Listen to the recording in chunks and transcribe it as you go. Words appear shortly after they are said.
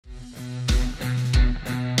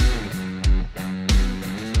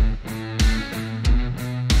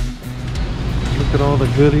at all the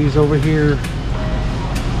goodies over here.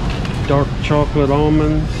 Dark chocolate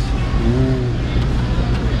almonds.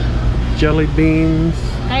 Jelly beans.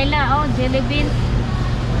 Kayla, oh, jelly beans.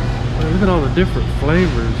 Oh, look at all the different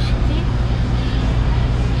flavors. See?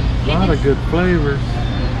 A lot of good flavors.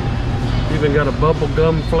 Even got a bubble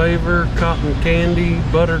gum flavor, cotton candy,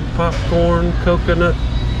 buttered popcorn, coconut,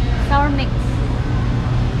 Sour mix.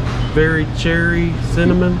 berry cherry,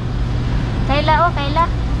 cinnamon. Kayla, oh, Kayla.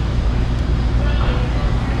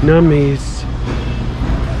 Nummies.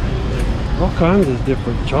 All kinds of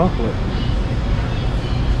different chocolate.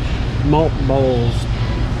 Malt balls,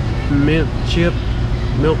 mint chip,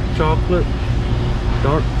 milk chocolate,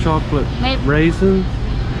 dark chocolate raisins.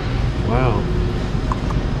 Wow.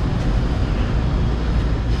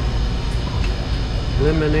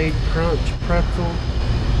 Lemonade crunch pretzel,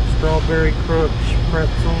 strawberry crunch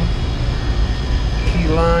pretzel, key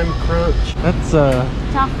lime crunch. That's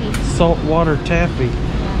Toffee. saltwater taffy.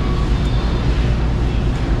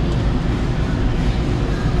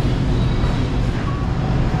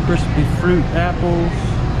 Crispy fruit apples.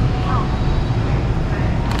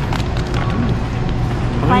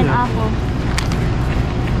 Pineapple.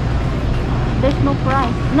 There's no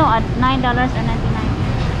price. No, at $9.99.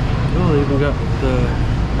 Oh, even got the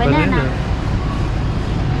banana.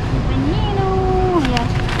 Banana. Yeah.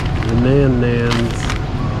 Bananas.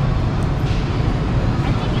 I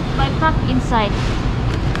think it's by pack inside.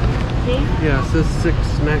 See? Yeah, it says 6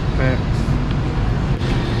 snack packs.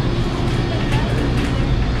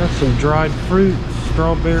 Got some dried fruits,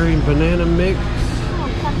 strawberry and banana mix. Oh,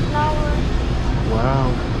 sunflower. Wow.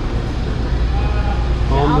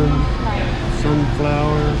 Almond,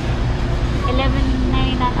 sunflower.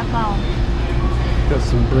 $11.99 a pound. Got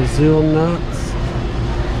some Brazil nuts.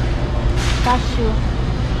 Cashew.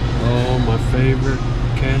 Oh, my favorite,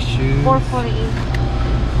 cashews.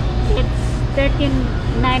 $4.48. It's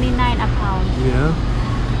 $13.99 a pound. Yeah.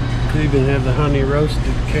 They even have the honey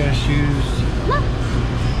roasted cashews. Look.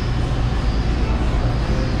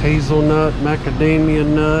 Hazelnut, macadamia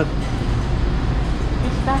nut,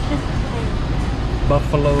 Pistachios.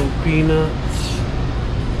 buffalo peanuts.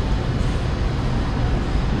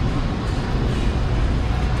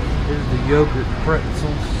 Here's the yogurt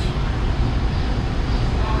pretzels.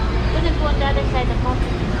 Gonna go on the other side of the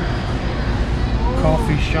coffee. Oh.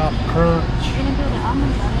 Coffee shop crunch. Gonna do the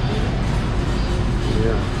almond butter.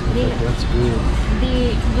 Yeah, that's good.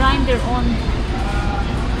 They grind their own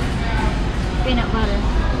peanut butter.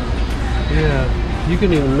 Yeah, you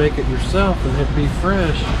can even make it yourself and it'd be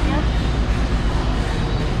fresh. Yep.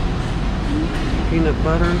 Peanut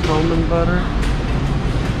butter, almond butter.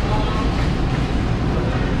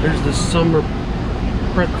 There's the summer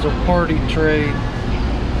pretzel party tray.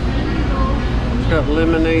 It's got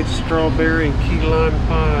lemonade, strawberry, and key lime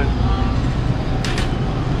pie.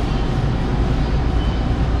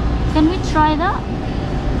 Can we try that?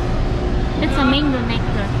 It's a mango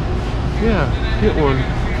nectar. Yeah, get one.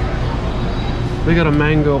 They got a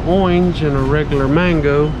mango orange and a regular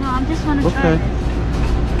mango. No, I just want to try Okay. this.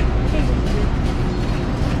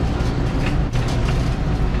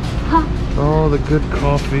 Huh. Oh, the good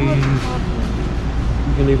coffee.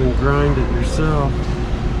 You can even grind it yourself.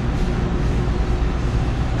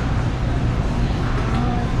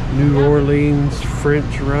 New Orleans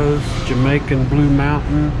French roast, Jamaican Blue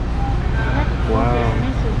Mountain. Wow.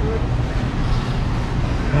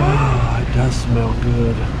 Oh, it does smell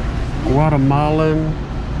good. Guatemalan.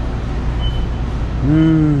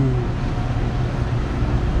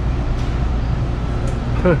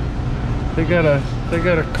 They got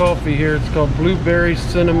a coffee here. It's called Blueberry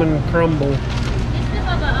Cinnamon Crumble.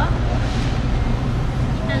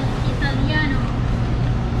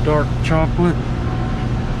 Dark chocolate,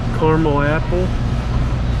 caramel apple.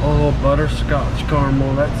 Oh, butterscotch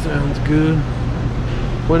caramel. That sounds good.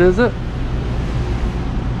 What is it?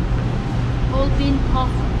 Whole bean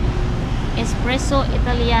coffee. Espresso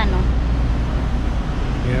Italiano.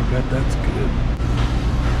 Yeah, I bet that's good.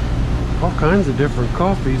 All kinds of different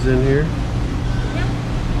coffees in here. Yep.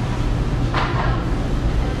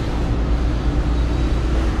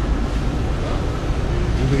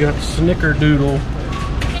 We got Snickerdoodle.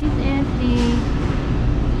 This is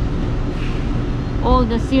all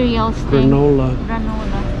the cereals thing. Granola.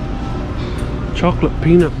 Granola. Chocolate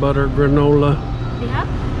peanut butter granola. They have?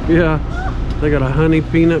 Yeah. They got a honey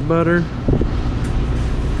peanut butter.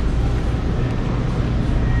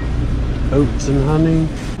 Oats and honey.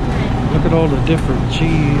 Look at all the different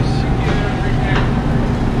cheese.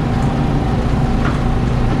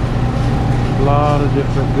 A lot of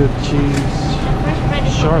different good cheese.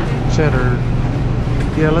 Sharp cheddar.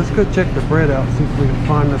 Yeah, let's go check the bread out, see if we can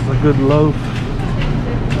find us a good loaf.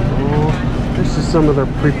 This is some of their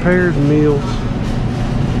prepared meals.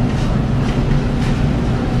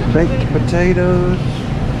 Baked potatoes,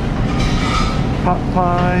 pot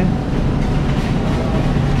pie,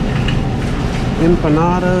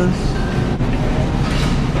 empanadas.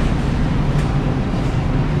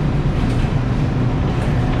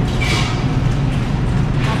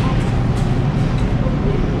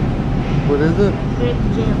 What is it? Grape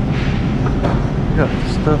jam. Got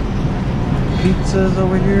stuffed pizzas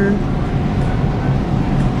over here.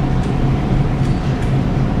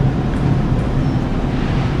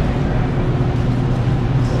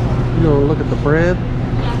 You gonna look at the bread? Yeah,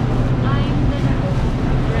 I'm gonna look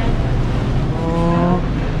bread. Oh,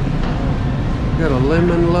 got a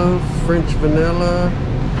lemon loaf, French vanilla,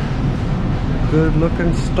 good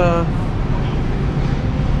looking stuff.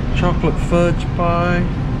 Chocolate fudge pie,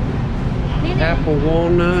 apple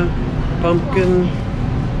walnut, pumpkin,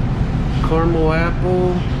 caramel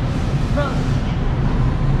apple,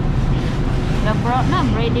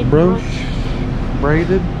 braided brooch,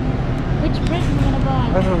 braided. Which bread am I gonna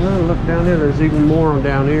buy? I don't know, look down here, there's even more on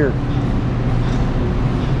down here.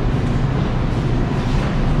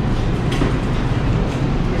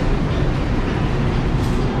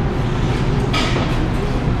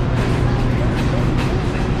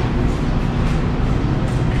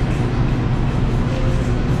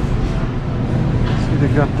 See,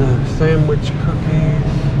 they got the sandwich cookies.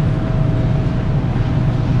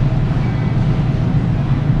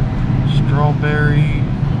 Strawberry,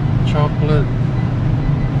 chocolate,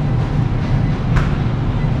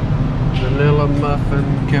 vanilla muffin,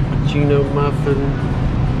 cappuccino muffin,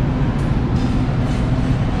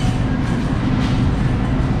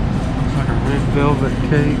 looks like a red velvet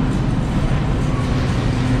cake,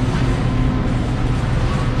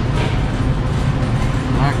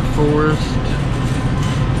 black forest,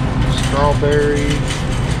 strawberry,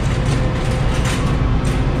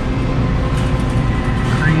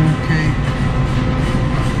 cream cake,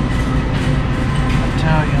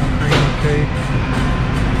 Italian cream cake,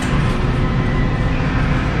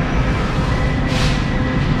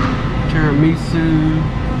 tiramisu,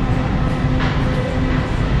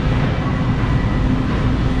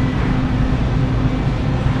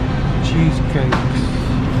 cheesecakes,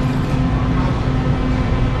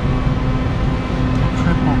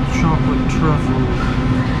 triple chocolate truffle,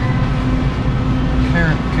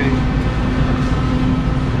 carrot cake,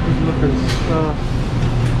 good looking stuff.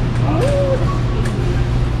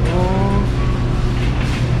 Oh,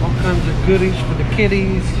 all kinds of goodies for the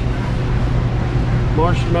kiddies.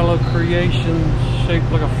 Marshmallow creations shaped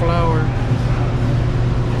like a flower.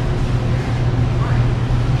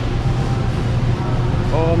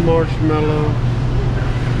 All marshmallow.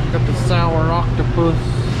 Got the sour octopus.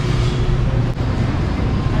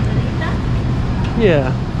 Margarita?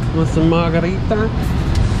 Yeah, with some margarita.